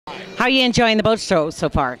How are you enjoying the boat show so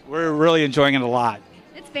far? We're really enjoying it a lot.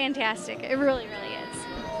 It's fantastic. It really, really is.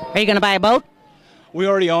 Are you going to buy a boat? We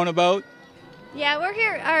already own a boat. Yeah, we're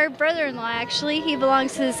here. Our brother-in-law, actually, he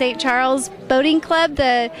belongs to the St. Charles Boating Club,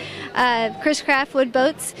 the Chris Craftwood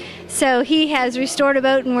boats. So he has restored a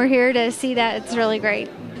boat, and we're here to see that. It's really great.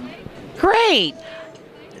 Great.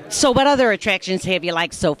 So what other attractions have you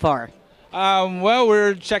liked so far? Well,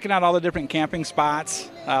 we're checking out all the different camping spots.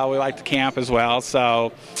 We like to camp as well,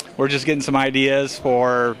 so we're just getting some ideas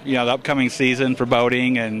for the upcoming season for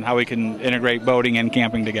boating and how we can integrate boating and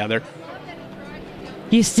camping together.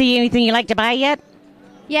 You see anything you like to buy yet?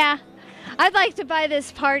 Yeah. I'd like to buy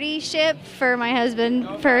this party ship for my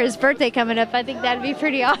husband for his birthday coming up. I think that'd be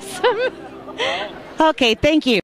pretty awesome. Okay, thank you.